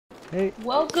Hey.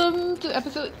 Welcome to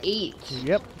episode 8.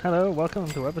 Yep. Hello. Welcome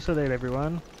to episode 8,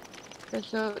 everyone.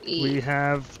 Episode 8. We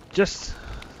have just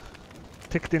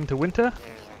ticked into winter.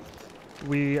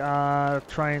 We are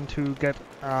trying to get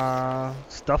our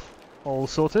stuff all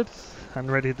sorted and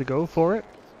ready to go for it.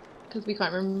 Because we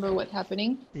can't remember what's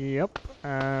happening. Yep.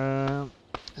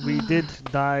 We did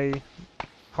die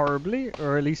horribly,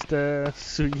 or at least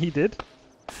Suyi did,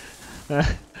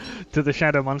 to the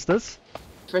shadow monsters.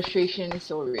 Frustration is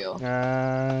so real.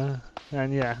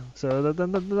 And yeah, so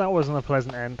that wasn't a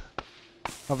pleasant end.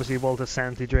 Obviously, Walter's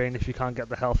sanity drain, if you can't get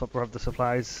the health up or have the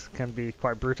supplies, can be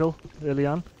quite brutal early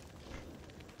on.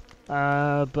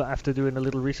 But after doing a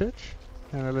little research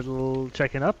and a little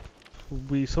checking up,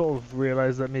 we sort of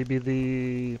realized that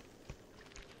maybe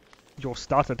your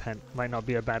starter tent might not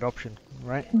be a bad option,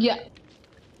 right? Yeah.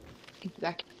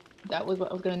 Exactly. That was what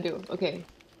I was gonna do. Okay.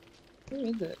 Where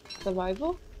is it?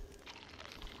 Survival?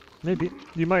 Maybe.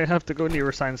 You might have to go near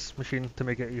a science machine to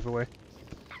make it either way.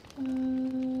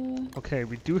 Okay,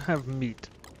 we do have meat.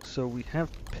 So we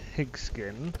have pig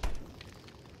skin.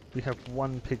 We have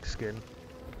 1 pig skin.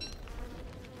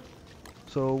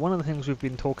 So one of the things we've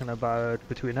been talking about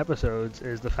between episodes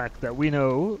is the fact that we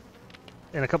know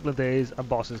in a couple of days a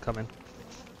boss is coming.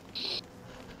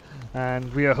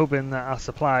 And we are hoping that our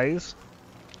supplies,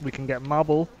 we can get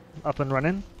marble up and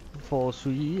running for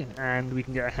Suyi, and we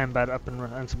can get a handbag up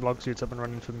and some log suits up and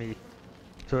running for me.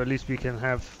 So at least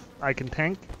I can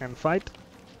tank and fight,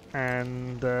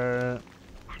 and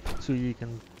Suyi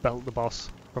can belt the boss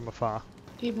from afar.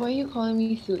 Babe, why are you calling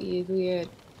me Suyi? It's weird.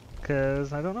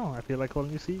 Cause I don't know, I feel like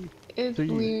calling you Suyi. It's Suyi.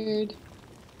 weird.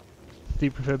 Do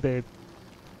you prefer babe?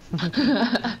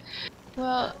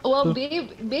 Well,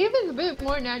 babe is a bit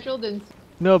more natural than.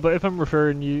 No, but if I'm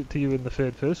referring to you in the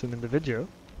third person in the video.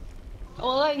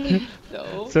 Well, I guess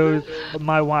so. So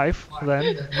my wife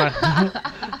then,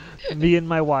 me and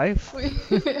my wife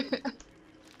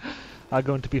are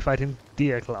going to be fighting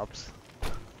deer clubs,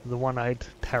 the one-eyed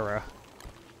terror.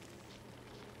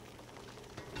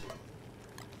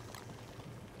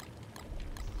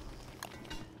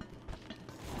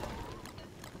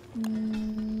 I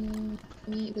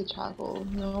need the charcoal.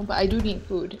 No, but I do need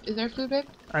food. Is there food, babe?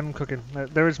 I'm cooking.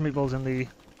 There is meatballs in the...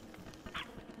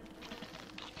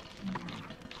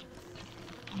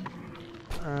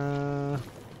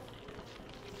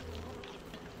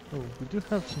 Oh, we do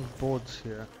have some boards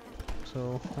here.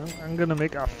 So I'm gonna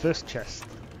make our first chest.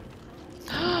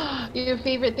 Your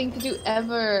favorite thing to do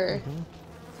ever.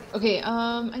 Mm-hmm. Okay,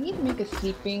 I need to make a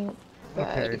sleeping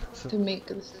bag so to make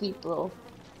the sleep roll.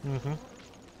 Mm-hmm.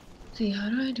 See, how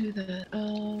do I do that?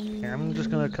 Okay, I'm just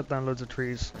gonna cut down loads of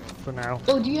trees for now.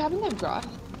 Oh, do you happen to have grass?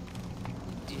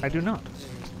 I do not.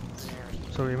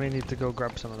 So we may need to go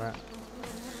grab some of that.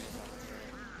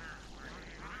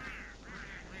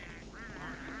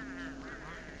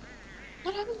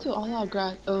 What happened to all our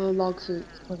grass? Log suits.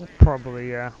 Okay.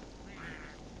 Probably, yeah.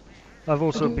 I've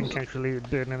also been casually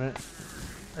burning it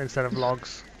instead of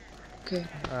logs. Okay.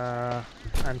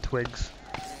 And twigs.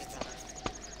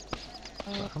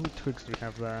 How many twigs do you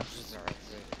have there?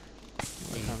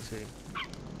 I can't see.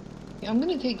 I'm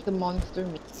gonna take the monster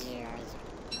meat.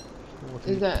 What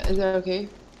Is that okay?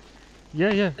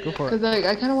 Yeah, go for it. Cause like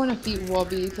I kind of want to feed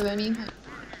Wobby, so that means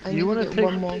I need to get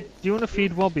one more. Do you want to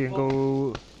feed Wobby and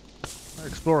go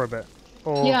explore a bit?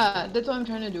 Or Yeah, that's what I'm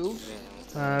trying to do.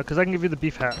 because I can give you the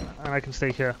beef hat and I can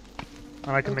stay here,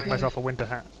 and I can make myself a winter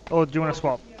hat. Oh, do you want to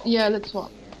swap? Yeah, let's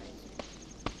swap.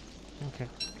 Okay.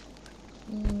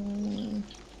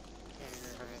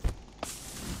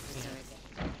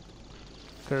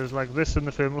 Because like this and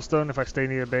the thermal stone, if I stay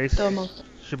near base,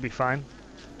 should be fine. Do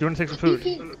you want to take some food?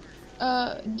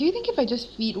 Do you think if I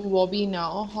just feed Wobby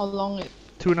now, how long it...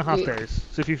 2.5 days.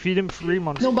 So if you feed him 3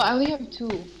 months... No, but I only have 2.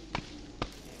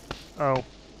 Oh.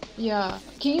 Yeah.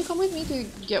 Can you come with me to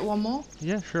get one more?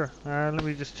 Yeah, sure. Let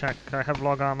me just check. I have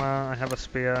log armor, I have a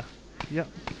spear. Yep.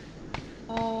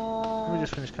 Let me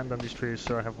just finish cutting down these trees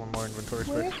so I have one more inventory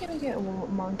space. Where can I get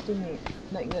monster meat?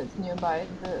 Like that's nearby?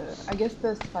 I guess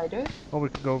the spiders? Or we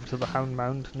could go over to the hound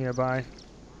mound nearby.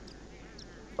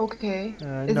 Okay.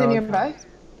 Is it nearby?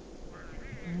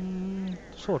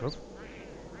 Sort of.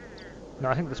 No,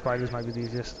 I think the spiders might be the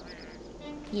easiest.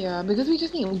 Yeah, because we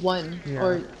just need one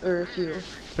or a few.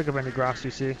 Pick up any grass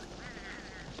you see.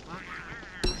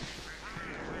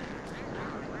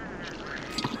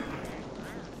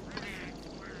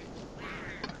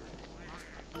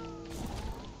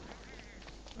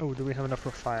 Oh, do we have enough for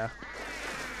a fire?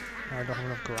 I don't have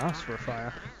enough grass for a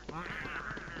fire.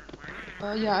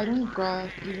 Yeah, I don't have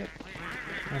grass either.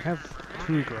 I have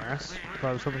 2 grass, but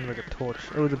I was hoping to make a torch.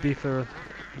 Oh, the beef are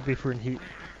in heat.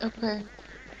 Okay.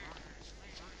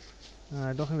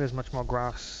 I don't think there's much more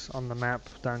grass on the map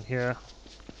down here.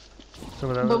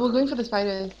 So But we're going for the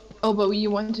spiders. Oh, but you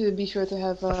want to be sure to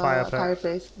have a fire a pit.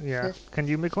 fireplace. Yeah. Here. Can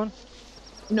you make one?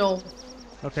 No,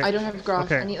 Okay. I don't have grass.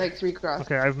 Okay. I need like 3 grass.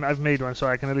 Okay, I've made one, so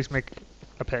I can at least make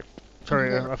a pit.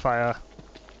 Sorry, Okay. a fire.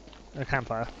 A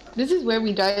campfire. This is where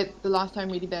we died the last time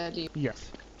really badly.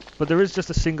 Yes. But there is just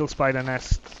a single spider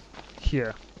nest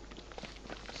here.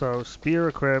 So, spear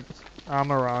equipped,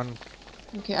 armor on.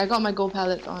 Okay, I got my gold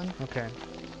pallets on. Okay.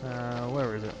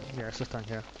 Where is it? Yeah, it's just down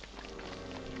here.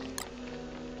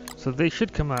 So they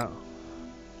should come out.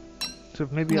 So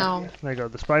maybe No. there you go.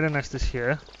 The spider nest is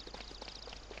here.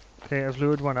 Okay, I've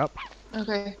lured one up.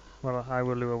 Okay. Well, I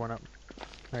will lure one up.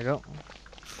 There you go.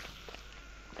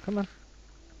 Come on.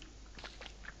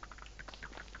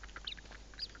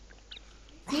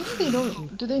 Maybe they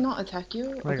don't. Do they not attack you?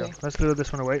 There you Okay. go. Let's lure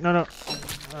this one away. No, no.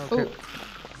 Okay. Oh.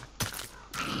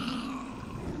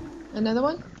 Another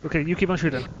one? Okay, you keep on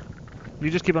shooting. You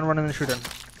just keep on running and shooting.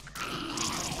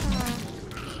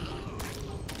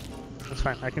 That's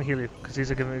fine. I can heal you because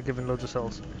these are giving loads of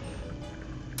souls.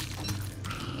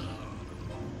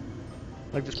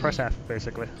 Like just press F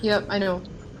basically. Yep, I know.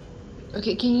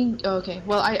 Okay, can you? Oh, okay.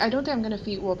 Well, I don't think I'm gonna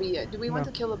feed Wobby yet. Do we want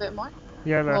to kill a bit more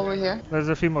Yeah, while we're here? there's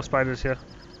a few more spiders here.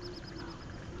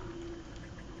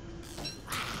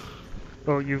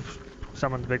 Oh, you've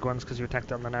summoned big ones because you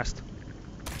attacked on the nest.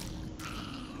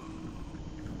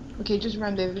 Okay, just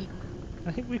run, baby.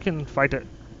 I think we can fight it.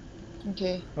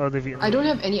 Okay. Oh, they've eaten. I don't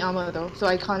have any armor though, so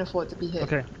I can't afford to be hit.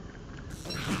 Okay.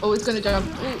 Oh, it's gonna jump.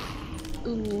 Ooh.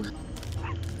 Ooh.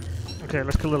 Okay,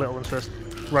 let's kill the little ones first.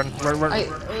 Run, run, run.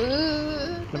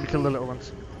 Let Let me kill the little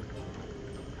ones.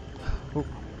 Oh.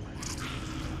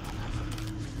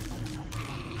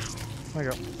 There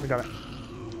you go. We got it.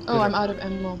 Oh, I'm out of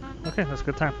ammo. Okay, that's a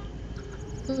good time.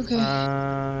 Okay.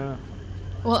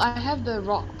 Well, I have the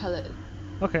rock pellet.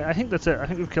 Okay, I think that's it. I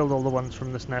think we've killed all the ones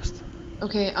from this nest.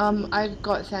 Okay, I've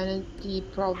got sanity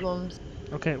problems.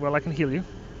 Okay, well I can heal you.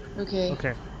 Okay.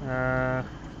 Okay.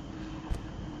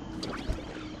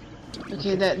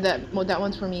 Okay, that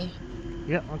one's for me.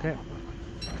 Yeah. Okay.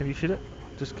 Can you shoot it?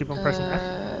 Just keep on pressing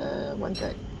F. 1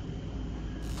 sec.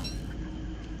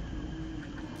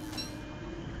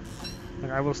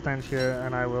 And I will stand here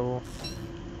and I will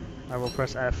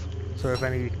press F. So if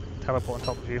any teleport on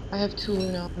top of you. I have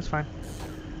 2 now. That's fine.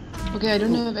 Okay, I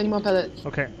don't have any more pellets.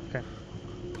 Okay. Okay.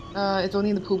 It's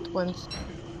only the pooped ones.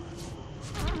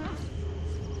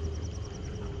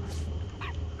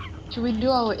 Should we do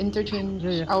our interchange,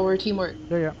 Yeah. our teamwork,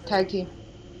 Yeah. tag team?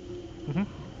 Mhm.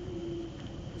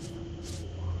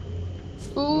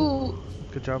 Ooh.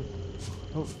 Good job.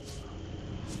 Oh.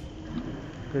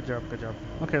 Good job. Good job.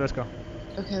 Okay, let's go.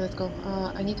 Okay, let's go.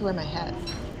 I need to wear my hat.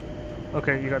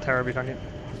 Okay, you got Terrorbeak on you.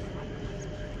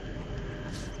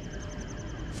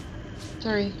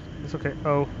 Sorry. It's okay.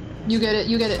 Oh. You get it.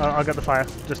 You get it. I'll get the fire.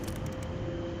 Just.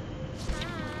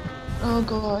 Oh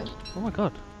god. Oh my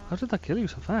god. How did that kill you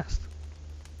so fast?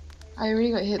 I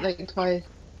already got hit like twice.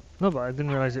 No, but I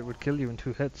didn't realize it would kill you in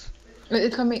 2 hits.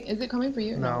 It's coming. Is it coming for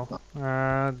you? No. It's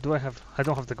not. Do I have? I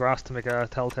don't have the grass to make a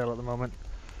telltale at the moment.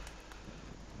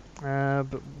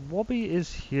 But Wobby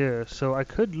is here, so I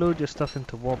could load your stuff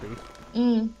into Wobby.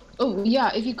 Oh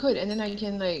yeah, if you could, and then I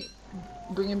can like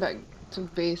bring him back to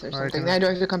base or something. Then I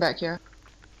don't have to come back here.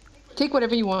 Take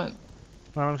whatever you want.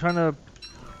 Well, I'm trying to.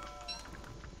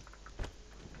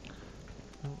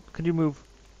 Can you move?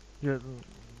 Your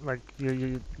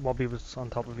Wobby was on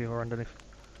top of you or underneath.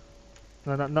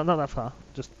 No, not that far.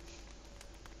 Just.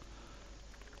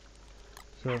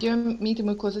 So. Do you want me to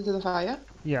move closer to the fire?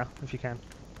 Yeah, if you can.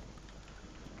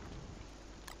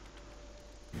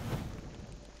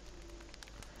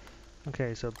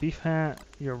 Okay, so beef hat,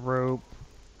 your rope.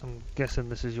 I'm guessing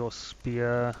this is your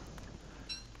spear.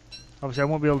 Obviously, I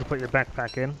won't be able to put your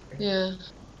backpack in. Yeah.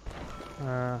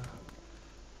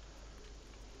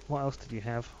 What else did you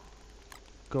have?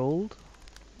 Gold?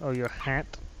 Oh, your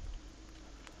hat.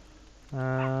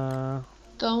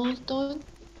 Thermal stone?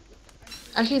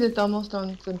 Actually, the thermal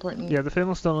stone's important. Yeah, the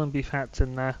thermal stone and beef hat's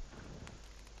in there.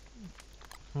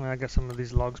 Well, I guess some of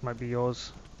these logs might be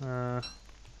yours.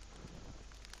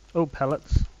 Oh,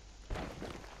 pellets.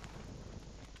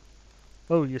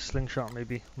 Oh, your slingshot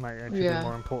maybe might actually be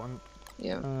more important.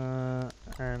 Yeah.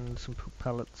 And some poop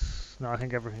pellets. No, I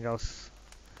think everything else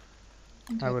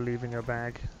I will leave in your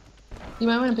bag. You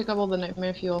might want to pick up all the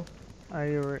nightmare fuel.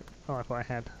 Oh, I thought I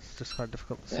had. It's just quite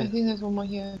difficult to see. I think there's one more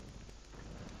here.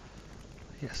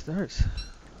 Yes, there is.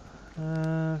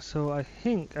 So I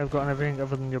think I've gotten everything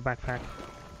other than your backpack.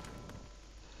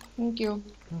 Thank you.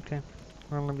 Okay.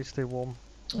 Well, let me stay warm.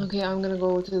 Okay, I'm gonna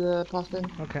go to the postman.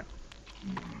 Okay.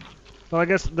 Well, I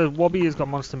guess the Wobby has got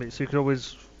monster meat, so you could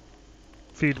always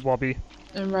feed Wobby.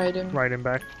 And ride him. Ride him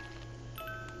back.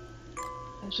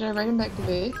 Should I ride him back to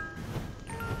base?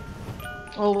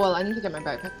 Oh well, I need to get my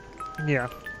backpack. Yeah.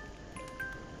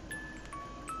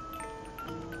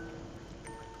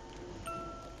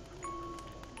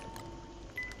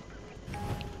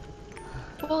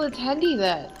 Well, it's handy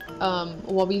that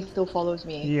Wobby still follows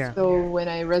me. Yeah. So when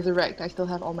I resurrect, I still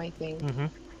have all my things. Mm-hmm.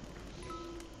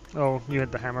 Oh, you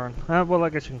hit the hammer. Well, I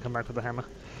guess you can come back with the hammer.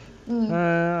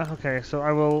 Okay, so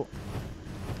I will...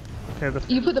 Okay,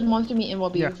 you put the monster meat in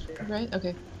Wobby, yeah. right?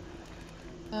 Okay.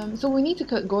 So we need to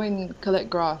go and collect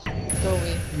grass, don't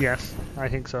we? Yes, I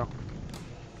think so.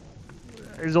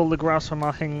 Is all the grass from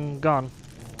our thing gone?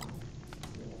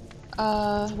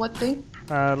 What thing?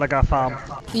 Like our farm.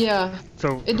 Yeah.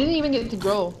 So... It didn't even get to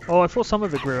grow. Oh, I thought some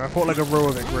of it grew. I thought like a row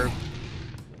of it grew.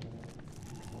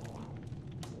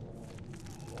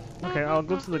 Okay, I'll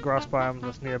go to the grass biome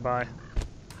that's nearby.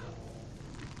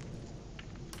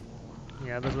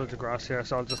 Yeah, there's loads of grass here,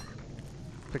 so I'll just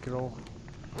pick it all.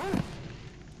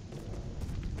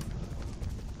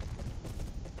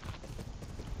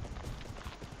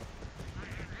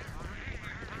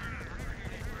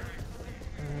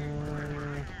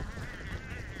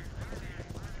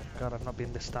 God, I've not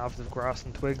been this starved of grass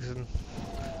and twigs in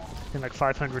like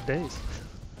 500 days.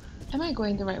 Am I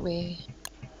going the right way?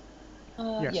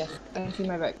 Yes, I see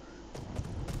my back.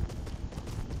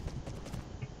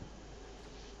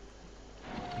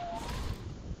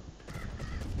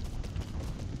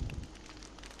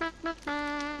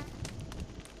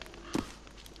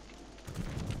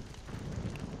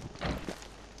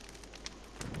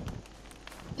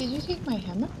 Did you take my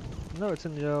hammer? No, it's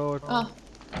in your... Oh.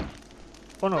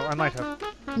 Oh no, I might have.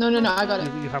 No, I got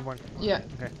it. You have one? Yeah.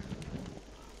 Okay.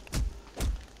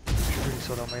 Really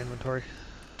sort out my inventory.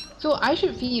 So I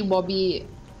should feed Wobby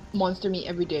monster meat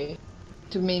every day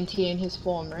to maintain his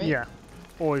form, right? Yeah.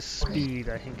 Or his speed,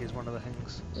 I think, is one of the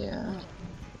things. Yeah.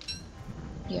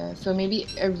 Yeah, so maybe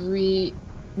every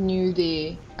new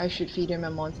day I should feed him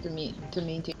a monster meat to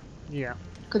maintain. Yeah.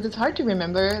 Because it's hard to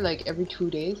remember, like, every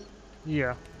 2 days.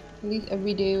 Yeah. At least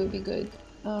every day would be good.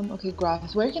 Okay,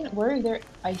 grass. Where is there?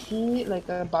 I see, like,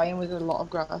 a biome with a lot of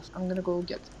grass. I'm gonna go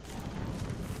get...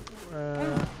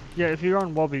 Yeah, if you're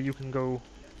on Wobby, you can go...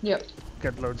 Yep.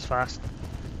 Get loads fast.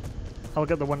 I'll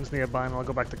get the ones nearby and I'll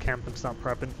go back to camp and start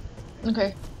prepping.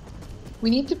 Okay.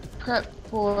 We need to prep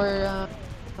for,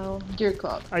 deer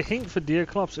club. I think for deer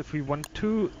clubs, if we want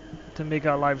to make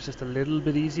our lives just a little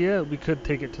bit easier, we could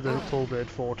take it to the tall bird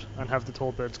fort and have the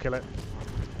tall birds kill it.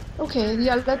 Okay,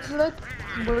 yeah, let's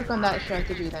work on that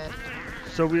strategy then.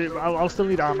 So I'll still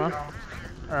need armor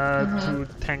to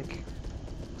tank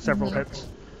several hits.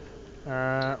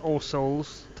 Or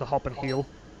souls to hop and heal.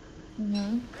 Oh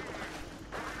my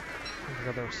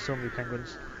god, there are so many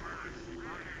penguins.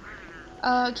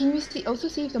 Can you also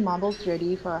see if the marble's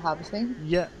ready for harvesting?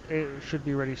 Yeah, it should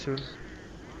be ready soon.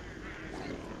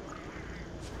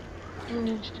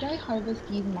 Oh, should I harvest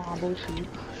these marble trees?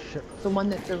 Shit. The one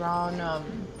that's around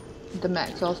the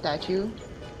Maxwell statue?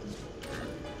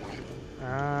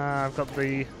 I've got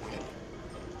the...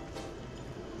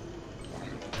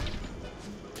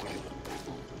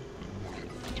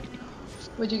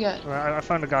 What'd you get? I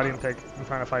found a guardian pig. I'm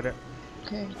trying to fight it.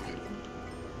 Okay.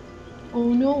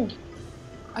 Oh no!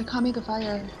 I can't make a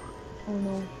fire. Oh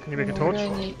no. Can you make a torch?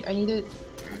 I need it.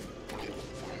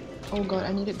 Oh god,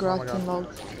 I needed grass and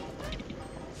logs.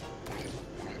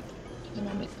 And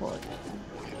I make torch.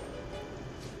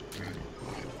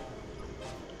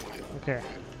 Okay.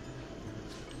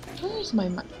 Where's my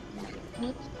what?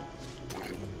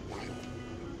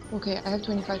 Okay, I have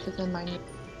 25% mining.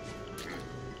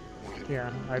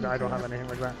 Yeah, I don't have anything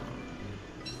like that.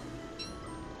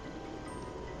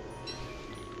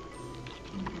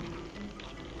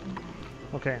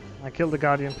 Okay, I killed the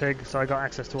guardian pig, so I got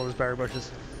access to all his berry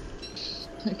bushes.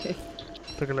 Okay.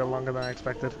 Took a little longer than I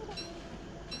expected.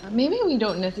 Maybe we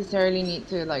don't necessarily need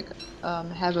to like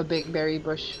have a big berry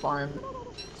bush farm,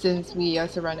 since we are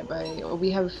surrounded by, or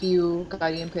we have a few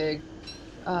guardian pig.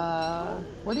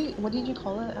 What did you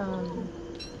call it?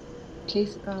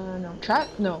 Case? No, trap?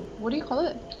 No. What do you call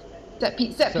it? Set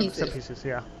pieces. Set pieces,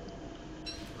 yeah.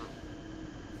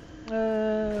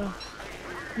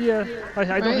 Yeah, I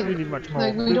don't think we need much more.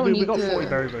 Like, we got 40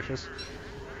 berry bushes.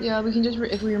 Yeah, we can just,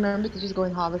 if we remember to just go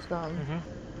and harvest them.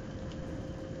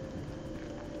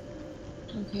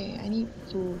 Okay, I need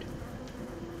food.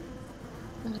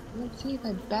 Let's see if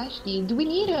I bash these. Do we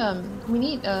need,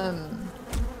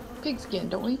 pig skin,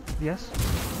 don't we? Yes.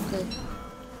 Okay.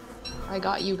 I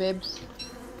got you, babes.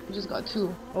 We just got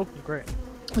 2. Oh, great.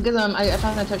 Because, I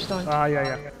found that touchstone.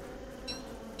 Yeah.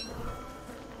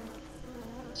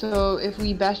 So if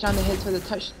we bash down the hits for the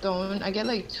touchstone, I get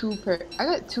like 2 per. I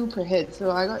got 2 per hit,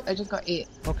 so I just got 8.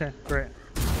 Okay, great.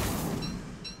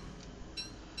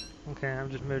 Okay, I'm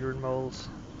just murdering moles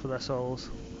for their souls.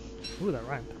 Ooh, that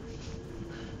rhymed.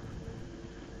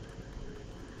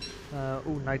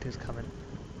 Ooh, night is coming.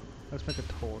 Let's make a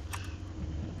torch.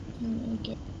 Can I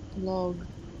get log?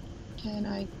 Can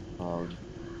I log?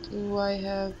 Do I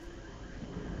have?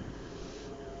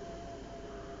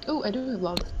 Oh, I do have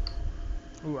logs.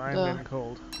 Ooh, I'm getting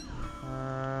cold.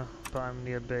 But I'm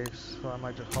near base, so I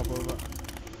might just hop over.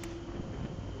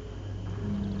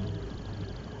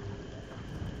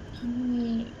 How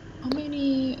many? How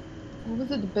many? What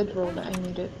was it? The bedroll that I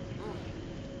needed.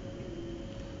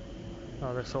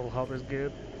 Oh, this soul hop is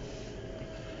good.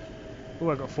 Ooh,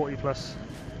 I got 40 plus.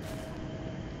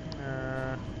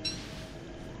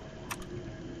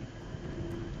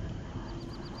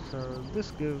 So this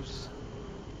gives.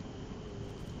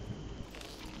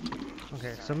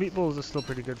 Okay, so meatballs are still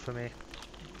pretty good for me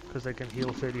because they can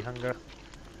heal 30 hunger.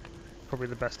 Probably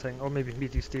the best thing, or maybe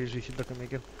meaty stews we should look at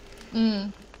making.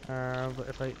 But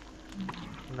if I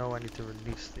no, I need to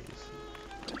release these.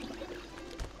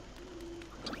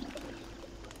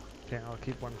 Okay, I'll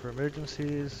keep one for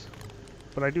emergencies.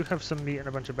 But I do have some meat and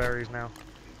a bunch of berries now.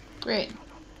 Great.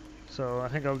 So I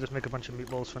think I'll just make a bunch of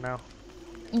meatballs for now.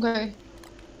 Okay.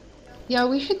 Yeah,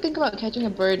 we should think about catching a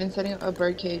bird and setting up a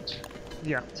bird cage.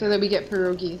 Yeah. So that we get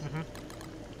pierogies.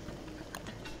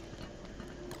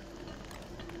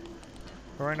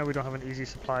 But right now we don't have an easy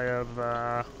supply of,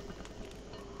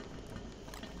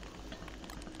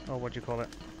 oh, what do you call it?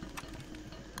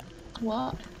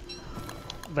 What?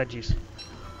 Veggies.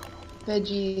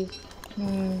 Veggies.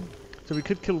 So we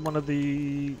could kill one of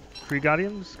the tree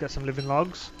guardians, get some living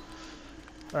logs,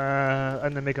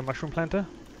 and then make a mushroom planter.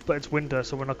 But it's winter,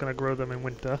 so we're not going to grow them in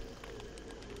winter.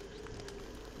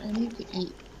 I need to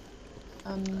eat.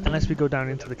 Unless we go down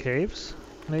into the caves,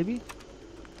 maybe?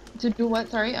 To do what?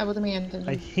 Sorry, I wasn't paying attention.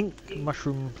 I think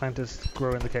mushroom planters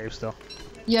grow in the cave still.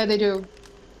 Yeah, they do.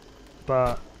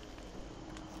 But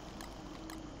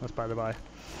that's by the by.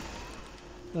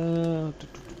 Can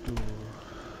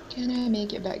I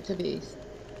make it back to base?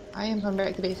 I am coming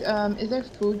back to base. Is there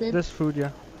food, babe? There's food,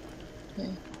 yeah. Okay,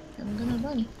 I'm gonna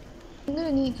run. I'm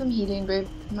gonna need some heating, babe.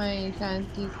 My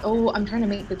sanity's. Oh, I'm trying to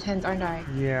make the tents, aren't I?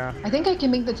 Yeah. I think I can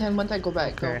make the tent once I go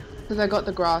back, though, because I got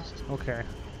the grass. Okay.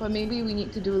 But maybe we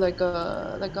need to do like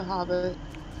a harvest.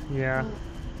 Yeah. Oh.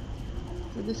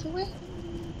 Is this away?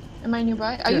 Am I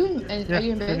nearby? Are you in? Yeah, Are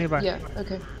you in base? nearby. Yeah.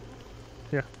 Okay.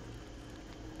 Yeah.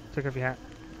 Take off your hat.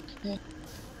 Okay.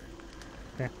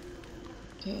 Okay.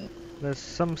 Okay. There's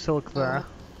some silk there.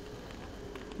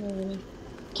 Really?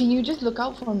 Can you just look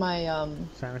out for my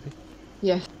Sanity.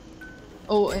 Yes.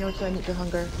 Oh, and also I need the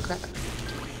hunger. Crap.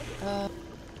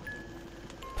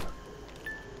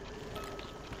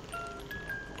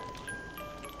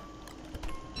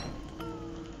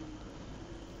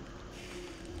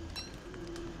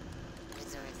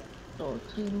 Oh,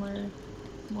 3 more.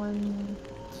 1,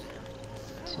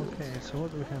 2. Okay, so what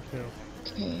do we have here?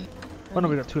 Okay. Oh no,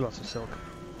 we got 2 lots of silk.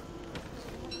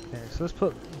 Okay, so let's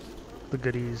put the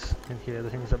goodies in here, the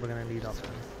things that we're gonna need often.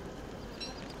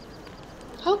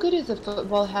 How good is a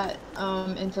football hat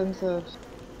in terms of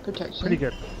protection? Pretty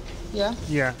good. Yeah?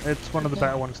 Yeah, it's one of the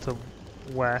better ones to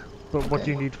wear. But what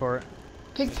do you need for it?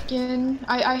 Pigskin.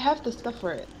 I have the stuff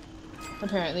for it.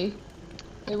 Apparently.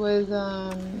 It was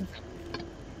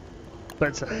But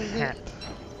it's a hat.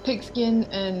 Pigskin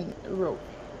and rope.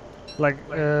 Like,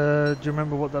 do you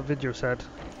remember what that video said?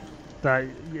 That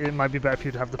it might be better for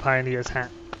you to have the Pioneer's hat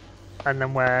and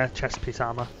then wear chest piece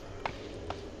armor.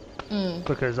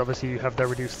 Because obviously you have the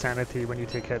reduced sanity when you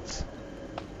take hits.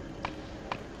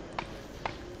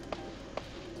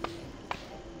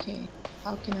 Okay.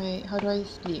 How do I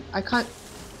sleep? I can't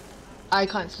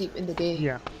sleep in the day.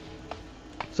 Yeah.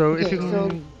 So okay, if you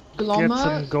can get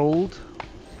some gold,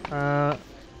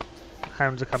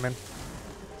 hounds are coming.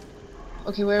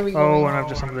 Okay, where are we going? Oh, and I've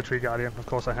just summoned the tree guardian. Of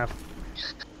course I have.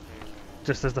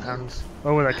 Just as the hounds.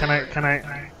 Oh, wait, can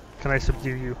I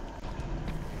subdue you?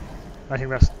 I think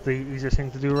that's the easiest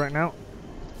thing to do right now.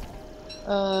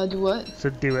 Do what?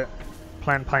 Subdue it.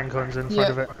 Plant pine cones in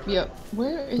front of it. Yep.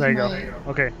 Where is there you my... go.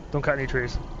 Okay, don't cut any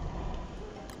trees.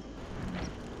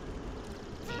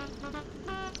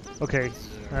 Okay,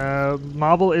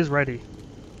 marble is ready.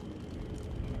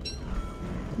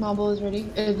 Marble is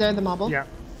ready? Is there the marble? Yeah.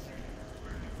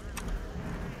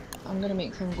 I'm gonna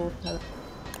make some gold pellets.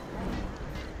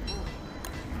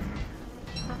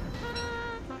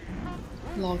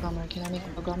 Log armor. Can I make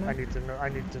log armor? I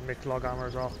need to make log armor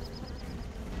as well.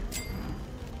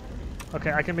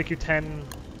 Okay, I can make you 10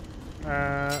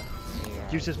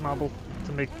 Use this marble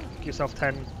to make yourself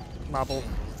 10 marble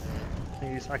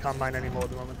thingies. I can't mine anymore at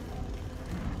the moment.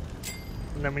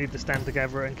 And then we need to stand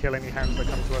together and kill any hounds that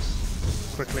come to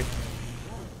us quickly.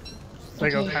 There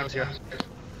you go, hounds here.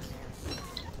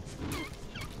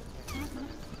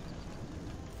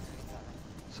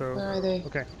 So, where are they?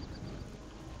 okay.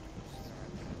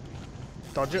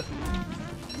 Dodge it.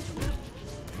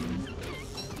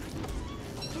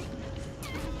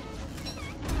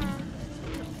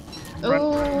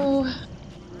 Oh!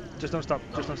 Just don't stop,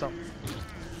 just don't stop.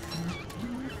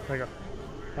 There you go.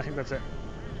 I think that's it.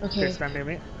 Okay. Stand near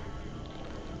me.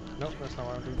 Nope, that's not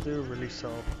what I wanted to do. Release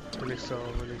soul. Release soul,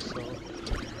 release soul.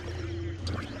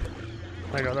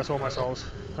 There you go, that's all my souls.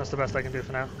 That's the best I can do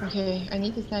for now. Okay, I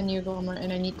need to stand near Gomer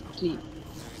and I need to sleep.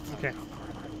 Okay.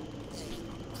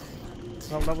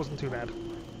 Well, that wasn't too bad.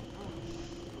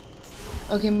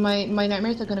 Okay, my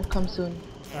nightmares are gonna come soon.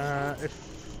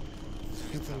 If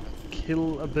you can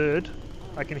kill a bird,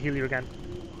 I can heal you again.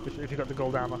 If you got the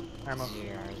gold ammo.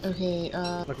 Okay,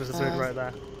 Look, there's a bird right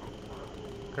there.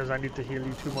 Because I need to heal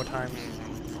you 2 more times.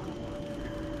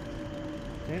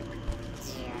 Okay.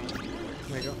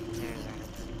 There you go.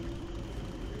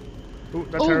 Ooh,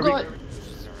 that's oh Herbie. god!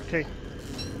 Okay.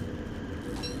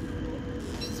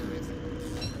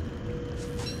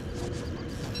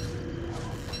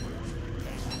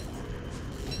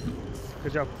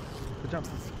 Good job. Good job.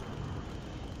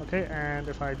 Okay, and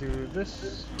if I do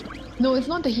this... No, it's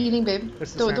not the healing, babe.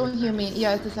 It's the Don't sanity. heal me.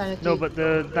 Yeah, it's the sanity. No, but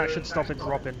that should stop it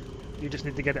dropping. You just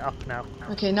need to get it up now.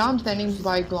 Okay, now I'm standing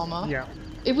by Gloma. Yeah.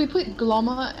 If we put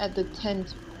Gloma at the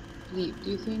 10th sleep,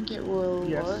 do you think it will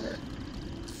Yes. work?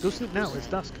 Go sleep now, it's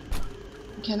dusk.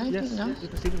 Can I Yes, sleep now? yes, you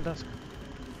can sleep in dusk.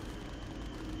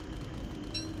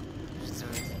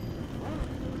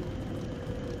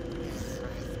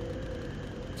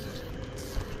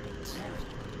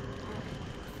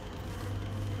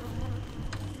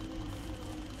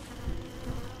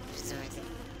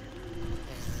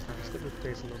 Let's get the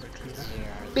place a little bit cleaner.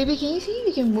 Baby, can you see if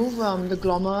you can move the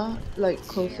Gloma like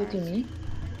closer to me?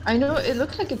 I know it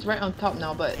looks like it's right on top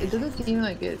now, but it doesn't seem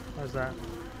like it. How's that?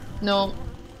 No.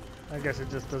 I guess it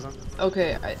just doesn't.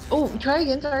 Okay. Oh, try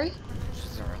again. Sorry.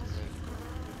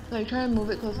 Like try and move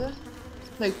it closer.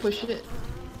 Like push it.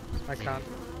 I can't.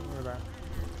 Look at that.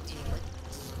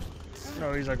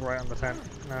 No, he's like right on the tent.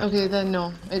 No. Okay, then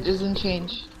no, it doesn't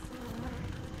change.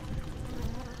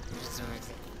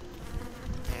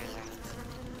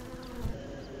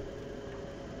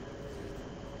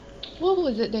 What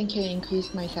was it that can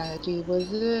increase my sanity?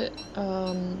 Was it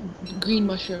green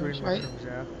mushrooms, Green right? mushrooms,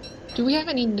 yeah. Do we have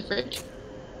any in the fridge?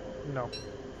 No.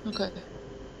 Okay.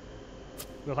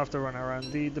 We'll have to run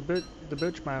around. The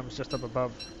birch biome just up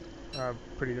above.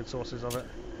 Pretty good sources of it.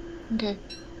 Okay.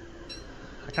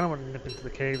 I kind of want to nip into the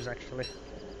caves actually.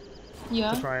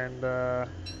 Yeah. To try and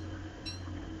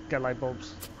get light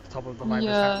bulbs. The top of the miners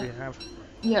Yeah. we have.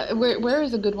 Yeah. Where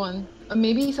is a good one?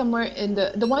 Maybe somewhere in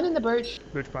the one in the birch.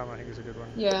 Birch biome I think is a good one.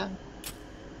 Yeah.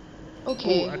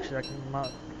 Okay. Oh, actually I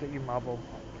can get you marble.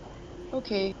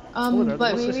 Okay. Oh, But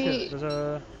what's this maybe here? There's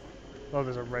a... Oh,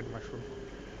 there's a red mushroom.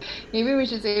 maybe we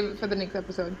should save it for the next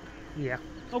episode. Yeah.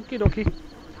 Okie dokie.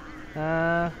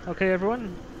 Okay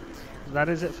everyone. That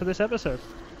is it for this episode.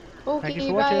 Okay. Thank you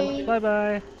for Bye. watching. Bye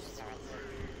bye.